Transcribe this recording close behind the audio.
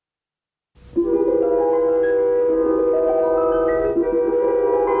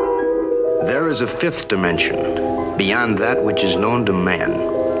is a fifth dimension, beyond that which is known to man.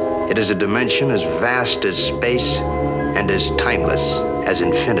 It is a dimension as vast as space and as timeless as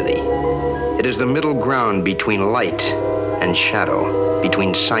infinity. It is the middle ground between light and shadow,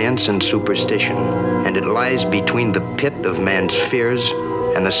 between science and superstition, and it lies between the pit of man's fears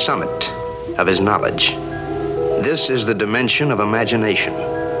and the summit of his knowledge. This is the dimension of imagination.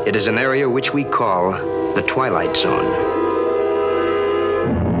 It is an area which we call the Twilight Zone.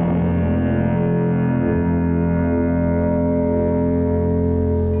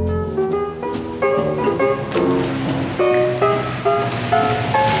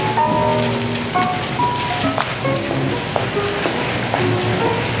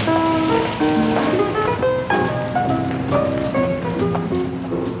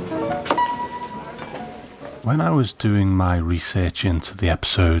 When I was doing my research into the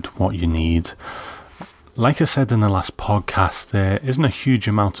episode, What You Need, like I said in the last podcast, there isn't a huge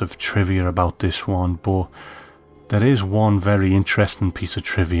amount of trivia about this one, but there is one very interesting piece of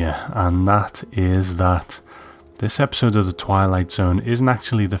trivia, and that is that this episode of The Twilight Zone isn't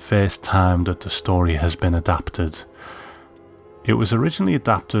actually the first time that the story has been adapted. It was originally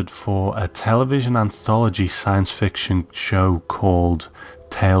adapted for a television anthology science fiction show called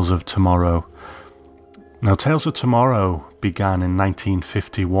Tales of Tomorrow. Now, Tales of Tomorrow began in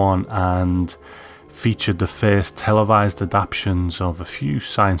 1951 and featured the first televised adaptations of a few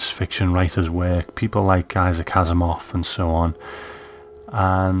science fiction writers' work, people like Isaac Asimov and so on.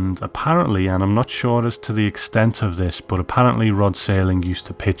 And apparently, and I'm not sure as to the extent of this, but apparently Rod Serling used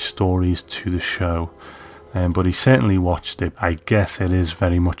to pitch stories to the show. But he certainly watched it. I guess it is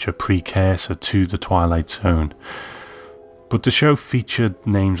very much a precursor to The Twilight Zone. But the show featured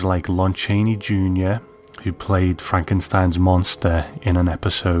names like Lon Chaney Jr., who played Frankenstein's monster in an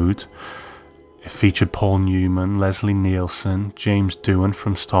episode. It featured Paul Newman, Leslie Nielsen, James Doohan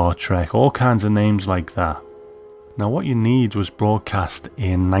from Star Trek, all kinds of names like that. Now, What You Need was broadcast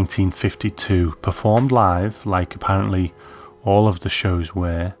in 1952, performed live, like apparently all of the shows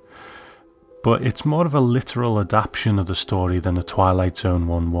were, but it's more of a literal adaptation of the story than the Twilight Zone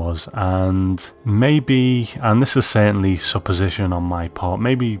one was, and maybe, and this is certainly supposition on my part,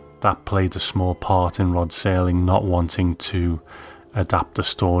 maybe that played a small part in Rod Serling not wanting to adapt the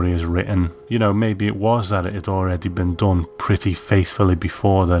story as written. You know, maybe it was that it had already been done pretty faithfully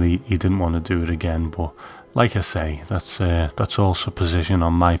before that he didn't want to do it again, but like I say, that's all supposition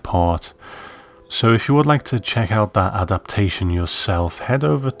on my part. So if you would like to check out that adaptation yourself, head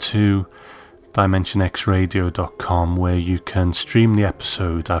over to DimensionXRadio.com where you can stream the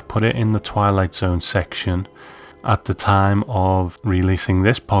episode. I've put it in the Twilight Zone section. At the time of releasing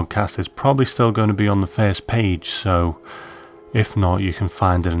this podcast, it's probably still going to be on the first page, so if not, you can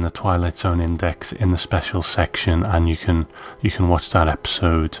find it in the Twilight Zone index in the special section, and you can watch that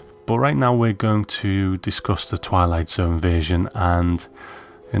episode. But right now we're going to discuss the Twilight Zone version, and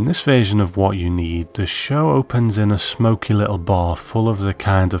in this version of What You Need, the show opens in a smoky little bar full of the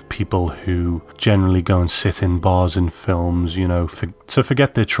kind of people who generally go and sit in bars in films, you know, to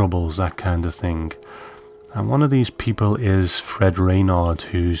forget their troubles, that kind of thing. And one of these people is Fred Reynard,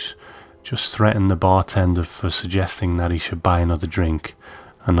 who's just threatened the bartender for suggesting that he should buy another drink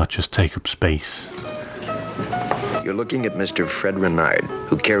and not just take up space. You're looking at Mr. Fred Renard,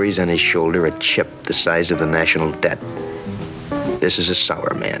 who carries on his shoulder a chip the size of the national debt. This is a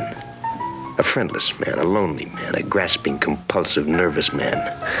sour man, a friendless man, a lonely man, a grasping, compulsive, nervous man.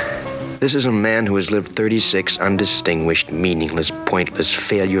 This is a man who has lived 36 undistinguished, meaningless, pointless,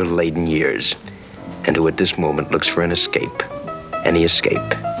 failure-laden years, and who at this moment looks for an escape. Any escape.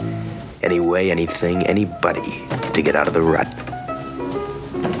 Any way, anything, anybody to get out of the rut.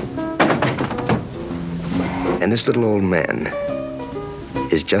 And this little old man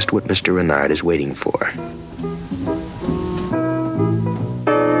is just what Mr. Renard is waiting for.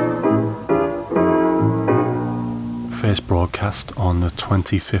 First broadcast on the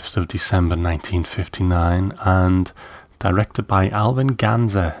 25th of December 1959 and directed by Alvin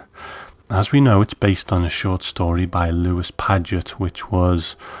Ganzer. As we know, it's based on a short story by Lewis Padgett, which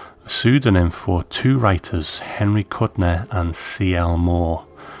was a pseudonym for two writers, Henry Kuttner and C.L. Moore.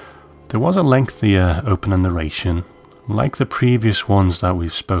 There was a lengthier opening narration. Like the previous ones that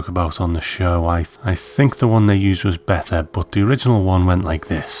we've spoke about on the show, I think the one they used was better, but the original one went like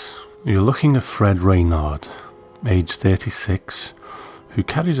this. You're looking at Fred Reynard, age 36, who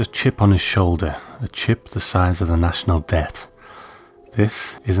carries a chip on his shoulder, a chip the size of the national debt.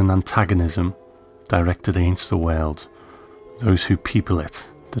 This is an antagonism directed against the world, those who people it,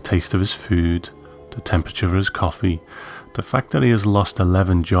 the taste of his food, the temperature of his coffee, the fact that he has lost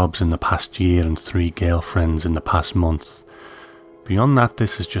 11 jobs in the past year and 3 girlfriends in the past month. Beyond that,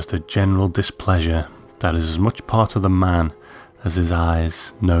 this is just a general displeasure that is as much part of the man as his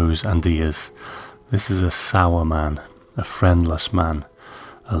eyes, nose and ears. This is a sour man, a friendless man,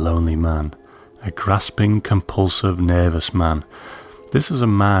 a lonely man, a grasping, compulsive, nervous man. This is a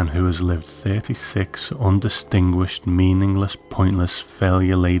man who has lived 36 undistinguished, meaningless, pointless,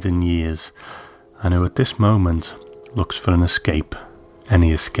 failure-laden years, and who at this moment looks for an escape,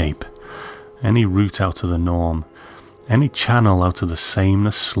 any route out of the norm, any channel out of the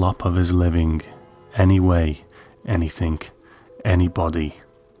sameness slop of his living, any way, anything, anybody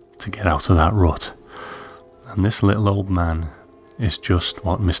to get out of that rut. And this little old man is just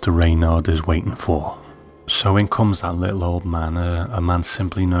what Mr. Reynard is waiting for. So in comes that little old man, a man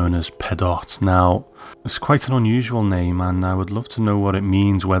simply known as Pedot. Now, it's quite an unusual name, and I would love to know what it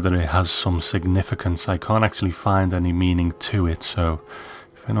means, whether it has some significance. I can't actually find any meaning to it, so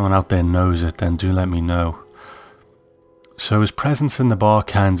if anyone out there knows it, then do let me know. So his presence in the bar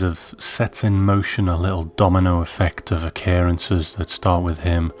kind of sets in motion a little domino effect of occurrences that start with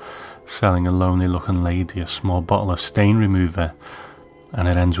him selling a lonely looking lady a small bottle of stain remover, and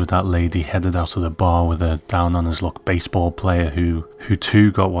it ends with that lady headed out of the bar with a down on his luck baseball player who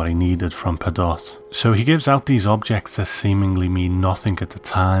too got what he needed from Pedot. So he gives out these objects that seemingly mean nothing at the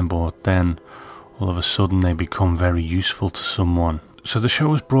time, but then all of a sudden they become very useful to someone. So the show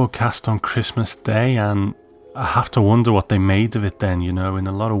was broadcast on Christmas Day, and I have to wonder what they made of it then. In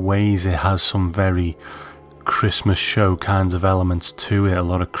a lot of ways it has some very Christmas show kinds of elements to it, a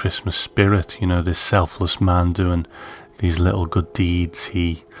lot of Christmas spirit, this selfless man doing these little good deeds.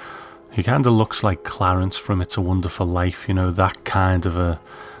 He kind of looks like Clarence from It's a Wonderful Life, that kind of a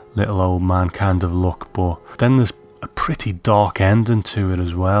little old man kind of look, but then there's a pretty dark ending to it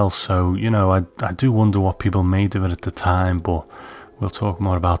as well, so I do wonder what people made of it at the time, but we'll talk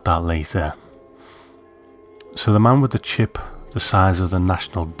more about that later. So the man with the chip the size of the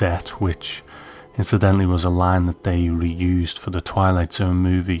national debt, which incidentally was a line that they reused for the Twilight Zone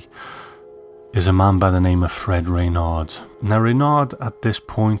movie, is a man by the name of Fred Reynard. Now Reynard, at this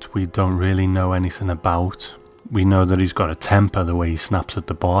point, we don't really know anything about. We know that he's got a temper, the way he snaps at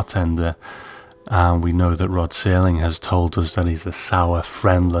the bartender, and we know that Rod Serling has told us that he's a sour,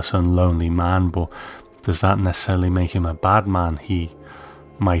 friendless and lonely man, but does that necessarily make him a bad man? He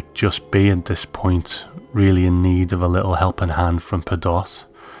might just be at this point really in need of a little helping hand from Pedot.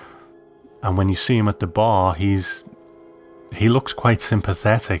 And when you see him at the bar, he looks quite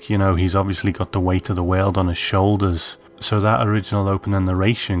sympathetic. He's obviously got the weight of the world on his shoulders. So that original opening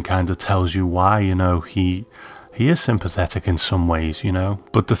narration kind of tells you why, he is sympathetic in some ways,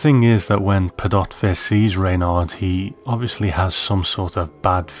 But the thing is that when Pedot first sees Reynard, he obviously has some sort of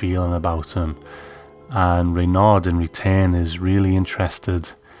bad feeling about him. And Reynard in return is really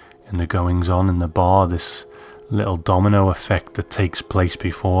interested in the goings on in the bar, this little domino effect that takes place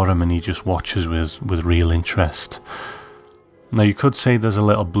before him, and he just watches with real interest. Now you could say there's a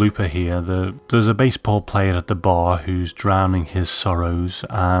little blooper here. There's a baseball player at the bar who's drowning his sorrows,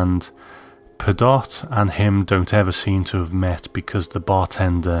 and Pedot and him don't ever seem to have met because the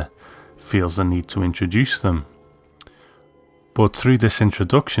bartender feels the need to introduce them. But through this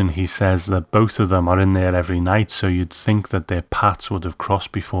introduction, he says that both of them are in there every night, so you'd think that their paths would have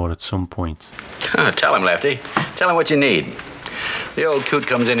crossed before at some point. Tell him, Lefty. Tell him what you need. The old coot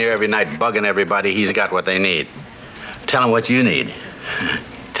comes in here every night bugging everybody. He's got what they need. Tell him what you need.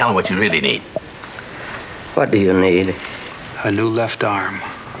 Tell him what you really need. What do you need? A new left arm.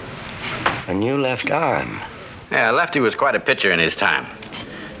 A new left arm? Yeah, Lefty was quite a pitcher in his time.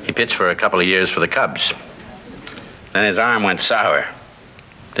 He pitched for a couple of years for the Cubs. Then his arm went sour.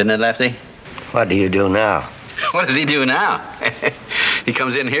 Didn't it, Lefty? What do you do now? What does he do now? He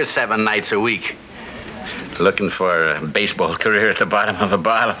comes in here 7 nights a week, looking for a baseball career at the bottom of a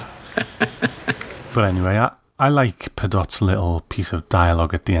bottle. But anyway, I like Pedot's little piece of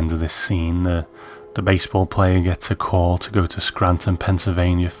dialogue at the end of this scene. The baseball player gets a call to go to Scranton,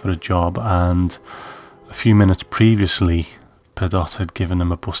 Pennsylvania for a job, and a few minutes previously, Pedot had given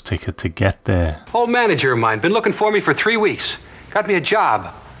him a bus ticket to get there. Old manager of mine, been looking for me for 3 weeks. Got me a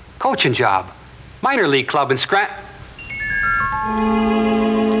job, coaching job, minor league club in Scranton,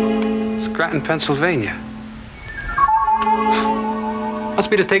 Pennsylvania. Wants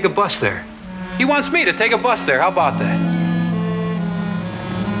me to take a bus there. He wants me to take a bus there. How about that?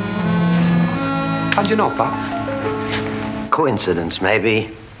 How'd you know, Pop? Coincidence,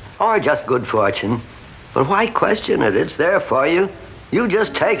 maybe. Or just good fortune. But why question it? It's there for you. You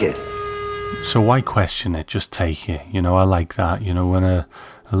just take it. So why question it? Just take it. I like that. When a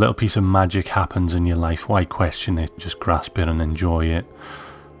little piece of magic happens in your life, why question it? Just grasp it and enjoy it.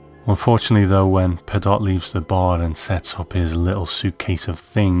 Unfortunately though, when Pedot leaves the bar and sets up his little suitcase of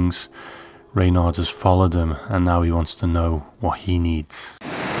things, Reynard has followed him, and now he wants to know what he needs.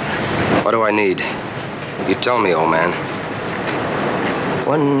 What do I need? You tell me, old man.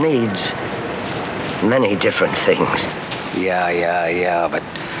 One needs many different things. Yeah, but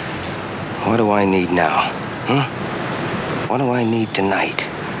what do I need now? What do I need tonight?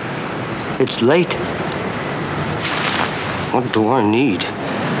 It's late. What do I need?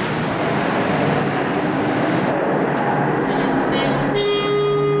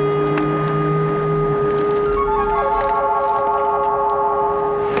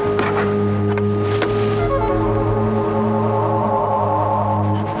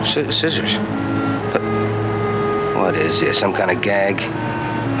 Scissors. What is this, some kind of gag?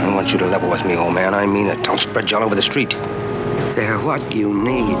 I want you to level with me, old man. I mean it. I'll spread you all over the street. They're what you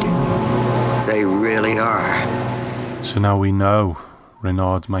need. They really are. So now we know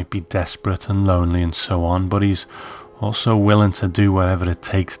Reynard might be desperate and lonely and so on, but he's also willing to do whatever it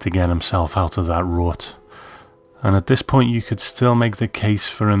takes to get himself out of that rut. And at this point you could still make the case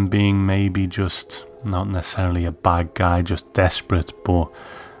for him being maybe just not necessarily a bad guy, just desperate, but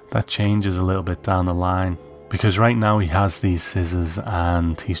that changes a little bit down the line. Because right now he has these scissors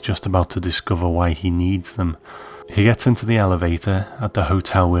and he's just about to discover why he needs them. He gets into the elevator at the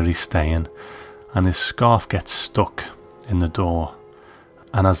hotel where he's staying, and his scarf gets stuck in the door.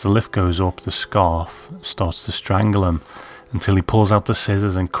 And as the lift goes up, the scarf starts to strangle him until he pulls out the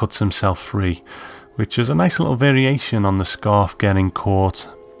scissors and cuts himself free, which is a nice little variation on the scarf getting caught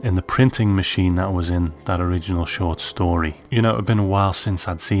in the printing machine that was in that original short story. You know, it had been a while since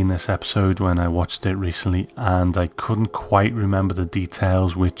I'd seen this episode when I watched it recently, and I couldn't quite remember the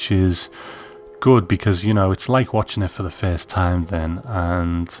details, which is good because, you know, it's like watching it for the first time then.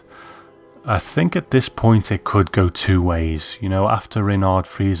 And I think at this point it could go two ways. You know, after Reynard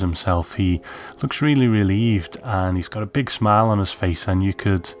frees himself, he looks really relieved and he's got a big smile on his face, and you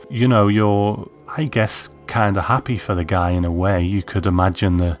could, you know, you're, I guess, kind of happy for the guy in a way. You could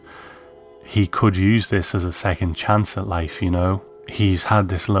imagine that he could use this as a second chance at life, you know. He's had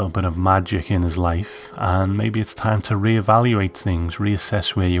this little bit of magic in his life, and maybe it's time to reevaluate things,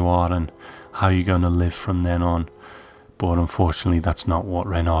 reassess where you are and how you're going to live from then on. But unfortunately that's not what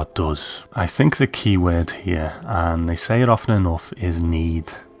Reynard does. I think the key word here, and they say it often enough, is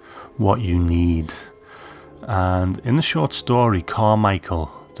need. What you need. And in the short story,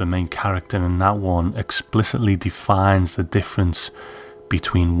 Carmichael, the main character in that one, explicitly defines the difference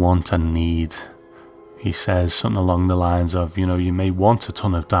between want and need. He says something along the lines of, you know, you may want a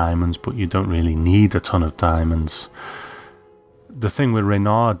ton of diamonds, but you don't really need a ton of diamonds. The thing with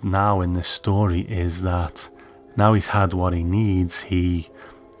Reynard now in this story is that now he's had what he needs, he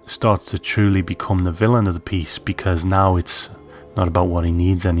starts to truly become the villain of the piece, because now it's not about what he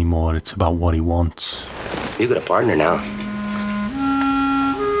needs anymore, it's about what he wants. You got a partner now.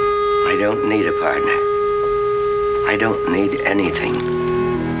 I don't need a partner. I don't need anything.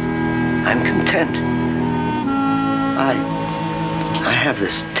 I'm content. I have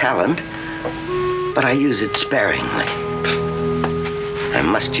this talent, but I use it sparingly. I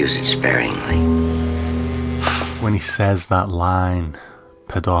must use it sparingly. When he says that line,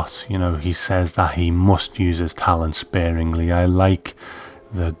 Pedot, you know, he says that he must use his talent sparingly. I like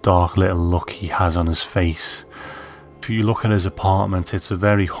the dark little look he has on his face. If you look at his apartment, it's a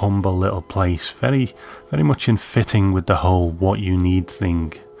very humble little place, very much in fitting with the whole what you need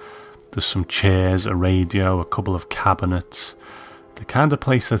thing. There's some chairs, a radio, a couple of cabinets. The kind of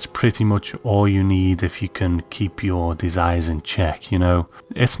place that's pretty much all you need if you can keep your desires in check, you know.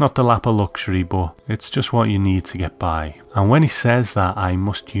 It's not the lap of luxury, but it's just what you need to get by. And when he says that, I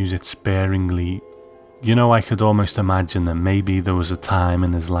must use it sparingly, you know, I could almost imagine that maybe there was a time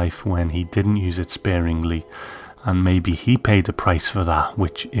in his life when he didn't use it sparingly, and maybe he paid the price for that,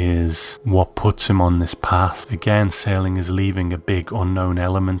 which is what puts him on this path. Again, sailing is leaving a big unknown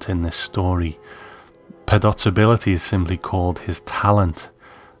element in this story. Pedot's ability is simply called his talent,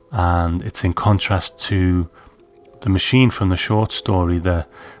 and it's in contrast to the machine from the short story that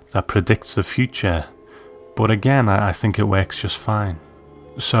predicts the future. But again, I think it works just fine.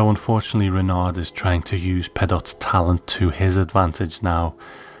 So unfortunately, Reynard is trying to use Pedot's talent to his advantage now,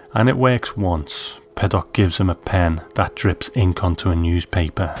 and it works once. Pedot gives him a pen that drips ink onto a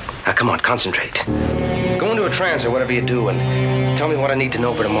newspaper. Now, come on, concentrate. Go into a trance or whatever you do and tell me what I need to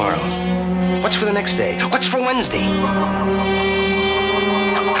know for tomorrow. What's for the next day? What's for Wednesday? Now,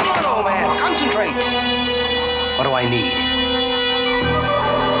 come on, old man, concentrate. What do I need?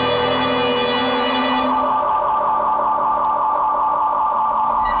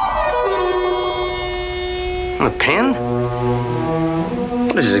 A pen?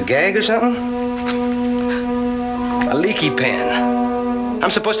 What is this, a gag or something? A leaky pen. I'm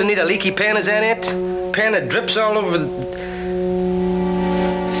supposed to need a leaky pen, is that it? Pen that drips all over the...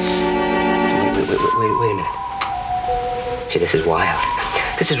 Wait a minute. Hey, this is wild.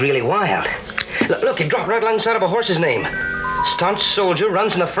 This is really wild. Look, it dropped right alongside of a horse's name. Staunch soldier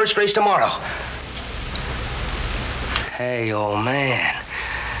runs in the first race tomorrow. Hey, old man.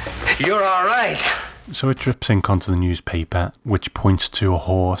 You're all right. So it drips ink onto the newspaper, which points to a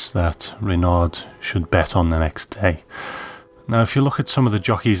horse that Reynard should bet on the next day. Now, if you look at some of the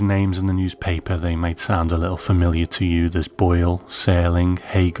jockeys' names in the newspaper, they might sound a little familiar to you. There's Boyle, Serling,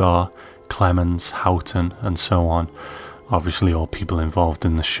 Hagar, Clemens, Houghton, and so on. Obviously all people involved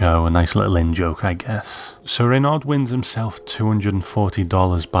in the show. A nice little in-joke, I guess. So Reynard wins himself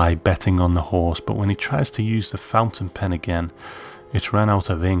 $240 by betting on the horse, but when he tries to use the fountain pen again, it's run out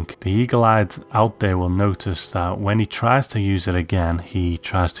of ink. The eagle-eyed out there will notice that when he tries to use it again, he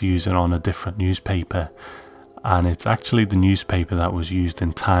tries to use it on a different newspaper. And it's actually the newspaper that was used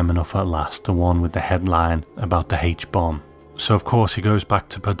in Time Enough at Last, the one with the headline about the H-bomb. So of course he goes back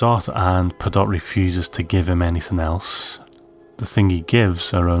to Pedot, and Pedot refuses to give him anything else. The thing he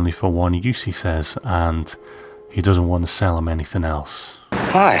gives are only for one use, he says, and he doesn't want to sell him anything else.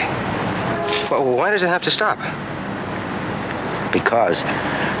 Why? Well, why does it have to stop? Because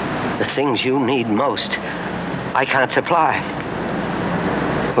the things you need most, I can't supply.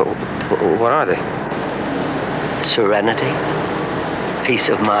 What are they? Serenity, peace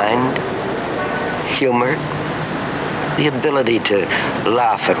of mind, humor, the ability to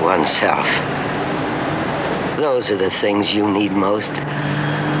laugh at oneself. Those are the things you need most.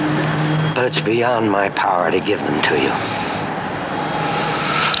 But it's beyond my power to give them to you.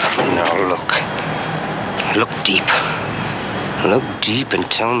 Now look. Look deep. Look deep and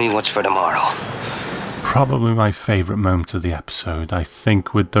tell me what's for tomorrow. Probably my favourite moment of the episode. I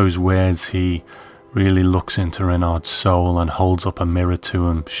think with those words he really looks into Reynard's soul and holds up a mirror to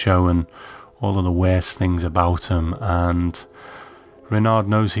him, showing all of the worst things about him, and Reynard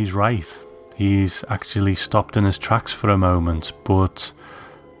knows he's right. He's actually stopped in his tracks for a moment, but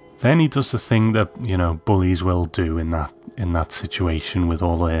then he does the thing that, you know, bullies will do in that situation with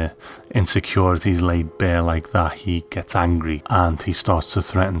all their insecurities laid bare like that. He gets angry and he starts to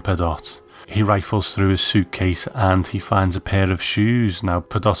threaten Pedot. He rifles through his suitcase and he finds a pair of shoes. Now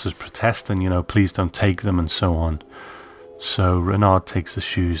Pedot is protesting, you know, please don't take them and so on. So Reynard takes the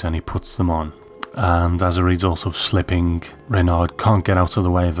shoes and he puts them on. And as a result of slipping, Reynard can't get out of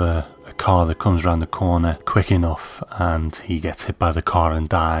the way of a car that comes around the corner quick enough, and he gets hit by the car and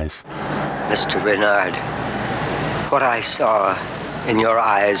dies. Mr. Reynard, what I saw in your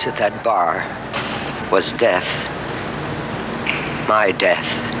eyes at that bar was death. My death.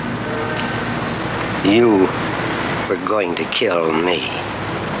 You were going to kill me.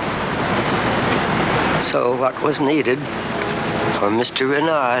 So what was needed for Mr.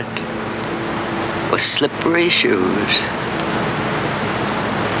 Reynard was slippery shoes.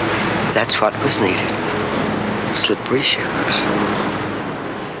 That's what was needed. Slippery shoes.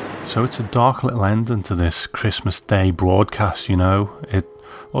 So it's a dark little ending to this Christmas Day broadcast, you know.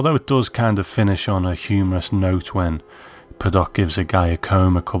 Although it does kind of finish on a humorous note when Pedot gives a guy a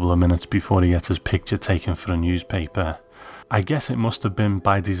comb a couple of minutes before he gets his picture taken for a newspaper. I guess it must have been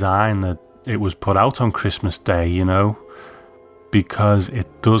by design that it was put out on Christmas Day, you know, because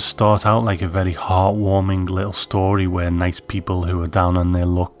it does start out like a very heartwarming little story where nice people who are down on their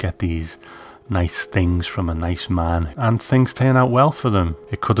luck get these nice things from a nice man, and things turn out well for them.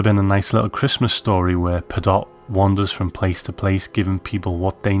 It could have been a nice little Christmas story where Pedot wanders from place to place giving people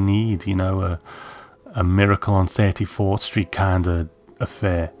what they need, you know, a Miracle on 34th Street kind of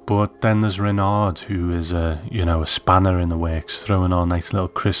affair. But then there's Reynard, who is a spanner in the works, throwing our nice little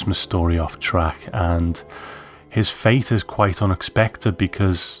Christmas story off track, and his fate is quite unexpected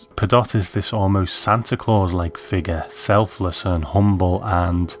because Pedot is this almost Santa Claus-like figure, selfless and humble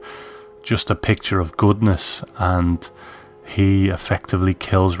and just a picture of goodness, and he effectively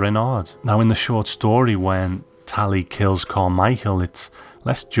kills Reynard. Now in the short story, when Tally kills Carmichael, it's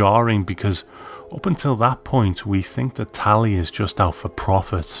less jarring because up until that point we think that Tally is just out for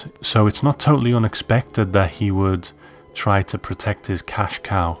profit, so it's not totally unexpected that he would try to protect his cash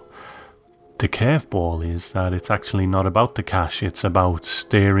cow. The curveball is that it's actually not about the cash, it's about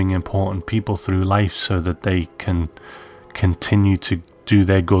steering important people through life so that they can continue to do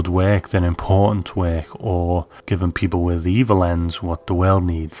their good work, their important work, or giving people with evil ends what the world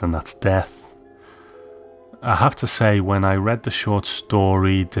needs, and that's death. I have to say, when I read the short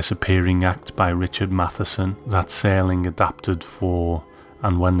story Disappearing Act by Richard Matheson that Serling adapted for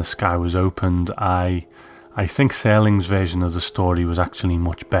And When the Sky Was Opened, I I think Serling's version of the story was actually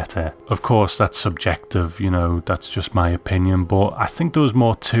much better. Of course, that's subjective, that's just my opinion, but I think there was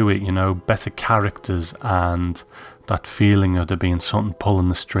more to it, better characters and that feeling of there being something pulling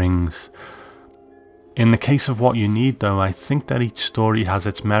the strings. In the case of What You Need, though, I think that each story has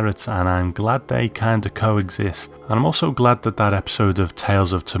its merits, and I'm glad they kind of coexist. And I'm also glad that episode of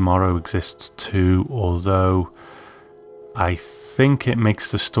Tales of Tomorrow exists too, although I think it makes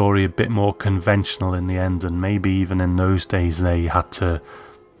the story a bit more conventional in the end, and maybe even in those days they had to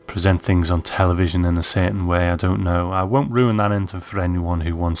present things on television in a certain way. I don't know. I won't ruin that ending for anyone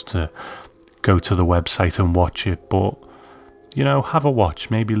who wants to go to the website and watch it, but have a watch,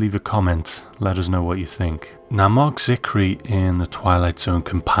 maybe leave a comment, let us know what you think. Now, Mark Zickery in the Twilight Zone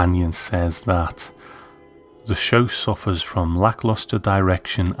Companion says that the show suffers from lackluster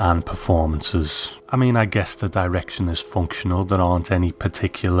direction and performances. I mean, I guess the direction is functional, there aren't any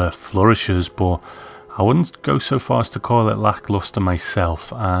particular flourishes, but I wouldn't go so far as to call it lackluster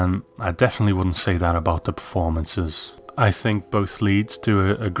myself, and I definitely wouldn't say that about the performances. I think both leads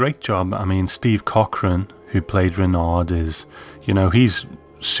do a great job. I mean, Steve Cochran, who played Renard, is, he's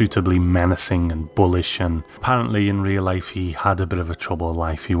suitably menacing and bullish, and apparently in real life he had a bit of a troubled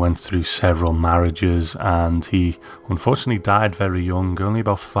life. He went through several marriages and he unfortunately died very young, only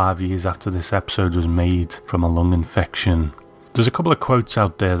about 5 years after this episode was made, from a lung infection. There's a couple of quotes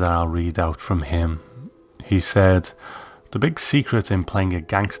out there that I'll read out from him. He said, "The big secret in playing a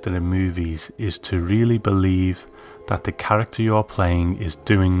gangster in movies is to really believe that the character you're playing is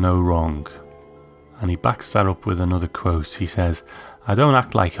doing no wrong." And he backs that up with another quote. He says, "I don't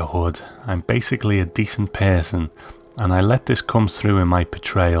act like a hood. I'm basically a decent person, and I let this come through in my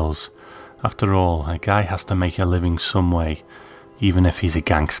portrayals. After all, a guy has to make a living some way, even if he's a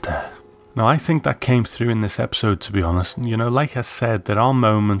gangster." Now, I think that came through in this episode, to be honest. Like I said, there are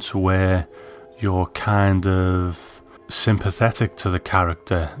moments where you're kind of sympathetic to the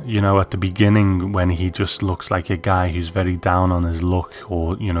character. At the beginning, when he just looks like a guy who's very down on his luck,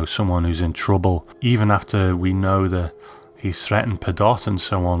 or, someone who's in trouble. Even after we know that he's threatened Pedot and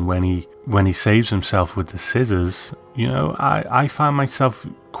so on, when he saves himself with the scissors, I find myself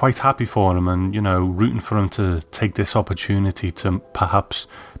quite happy for him and, rooting for him to take this opportunity to perhaps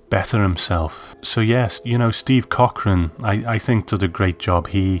better himself. So yes, Steve Cochran, I think did a great job.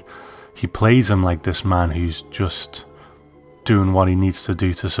 He plays him like this man who's just doing what he needs to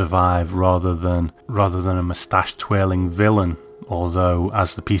do to survive, rather than a moustache twirling villain. Although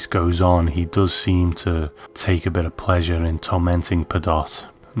as the piece goes on, he does seem to take a bit of pleasure in tormenting Pedot.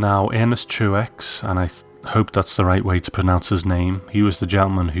 Now, Ernest Truex, and I hope that's the right way to pronounce his name, he was the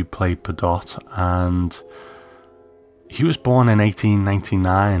gentleman who played Pedot, and he was born in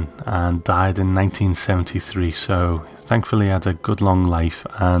 1899 and died in 1973, so thankfully he had a good long life.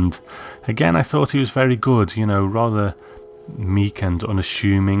 And again, I thought he was very good, rather meek and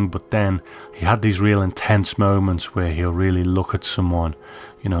unassuming, but then he had these real intense moments where he'll really look at someone,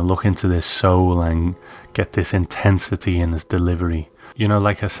 look into their soul and get this intensity in his delivery.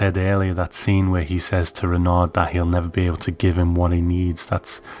 Like I said earlier, that scene where he says to Renard that he'll never be able to give him what he needs,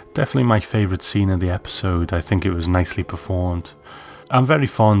 that's definitely my favourite scene of the episode. I think it was nicely performed. I'm very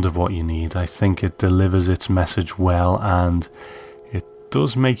fond of What You Need. I think it delivers its message well, and it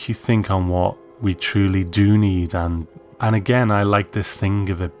does make you think on what we truly do need. And again, I like this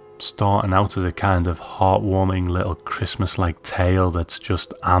thing of it starting out as a kind of heartwarming little Christmas-like tale that's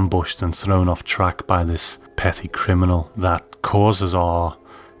just ambushed and thrown off track by this petty criminal that causes our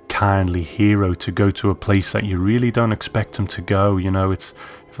kindly hero to go to a place that you really don't expect him to go. It's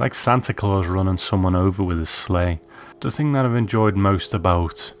like Santa Claus running someone over with his sleigh. The thing that I've enjoyed most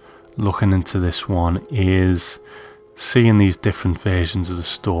about looking into this one is seeing these different versions of the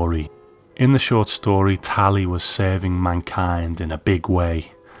story. In the short story, Tally was serving mankind in a big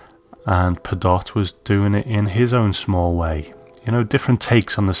way, and Pedot was doing it in his own small way. Different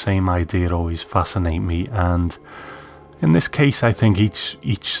takes on the same idea always fascinate me, and in this case I think each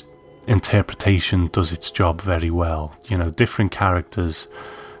interpretation does its job very well. Different characters,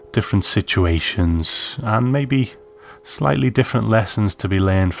 different situations, and maybe slightly different lessons to be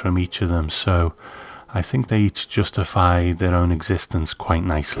learned from each of them, so I think they each justify their own existence quite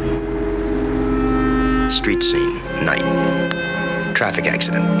nicely. Street scene, night. Traffic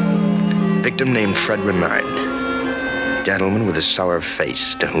accident. Victim named Fred Renard. Gentleman with a sour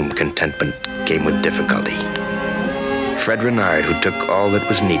face to whom contentment came with difficulty. Fred Renard, who took all that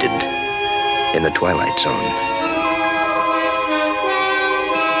was needed in the Twilight Zone.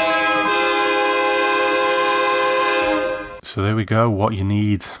 So there we go, What You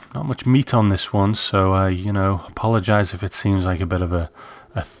Need. Not much meat on this one, so apologise if it seems like a bit of a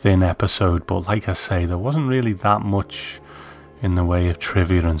a thin episode, but like I say, there wasn't really that much in the way of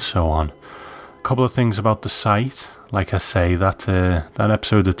trivia and so on. A couple of things about the site. Like I say, that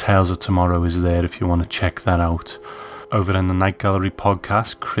episode of Tales of Tomorrow is there if you want to check that out. Over in the Night Gallery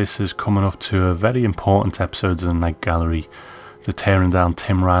podcast, Chris is coming up to a very important episode of the Night Gallery, the tearing down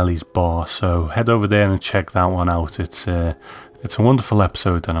Tim Riley's bar. So head over there and check that one out. It's a wonderful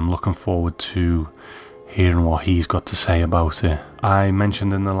episode, and I'm looking forward to hearing what he's got to say about it. I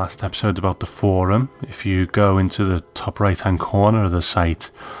mentioned in the last episode about the forum. If you go into the top right hand corner of the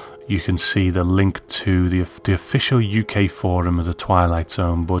site, you can see the link to the official UK forum of the Twilight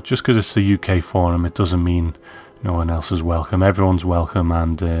Zone. But just because it's the UK forum, it doesn't mean no one else is welcome. Everyone's welcome,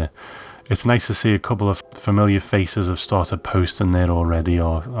 and it's nice to see a couple of familiar faces have started posting there already.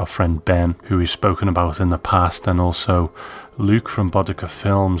 Our friend Ben, who we've spoken about in the past, and also Luke from Bodica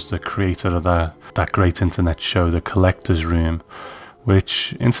Films, the creator of that great internet show, The Collector's Room,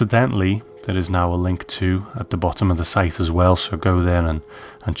 which incidentally there is now a link to at the bottom of the site as well, so go there and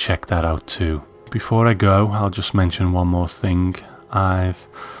check that out too. Before I go, I'll just mention one more thing. I've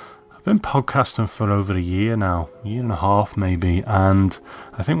been podcasting for over a year now, year and a half maybe, and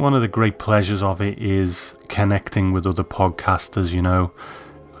I think one of the great pleasures of it is connecting with other podcasters, you know.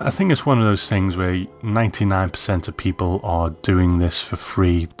 I think it's one of those things where 99% of people are doing this for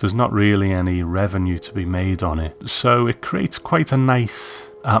free. There's not really any revenue to be made on it. So it creates quite a nice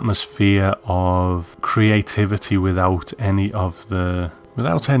atmosphere of creativity without any of the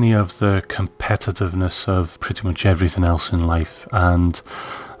competitiveness of pretty much everything else in life. And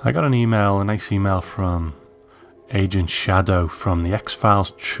I got a nice email from Agent Shadow from the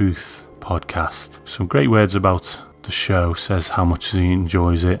X-Files Truth podcast. Some great words about the show, says how much he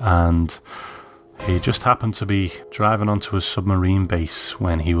enjoys it, and he just happened to be driving onto a submarine base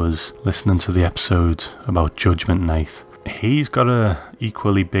when he was listening to the episode about Judgment Night. He's got a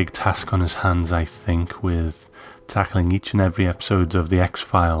equally big task on his hands, I think, with tackling each and every episode of the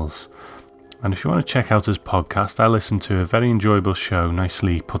X-Files. And if you want to check out his podcast, I listen to a very enjoyable show,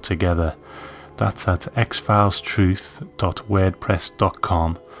 nicely put together. That's at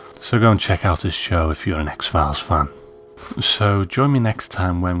xfilestruth.wordpress.com. So go and check out his show if you're an X-Files fan. So join me next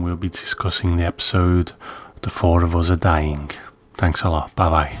time when we'll be discussing the episode The Four of Us Are Dying. Thanks a lot.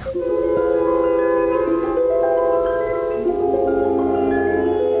 Bye-bye.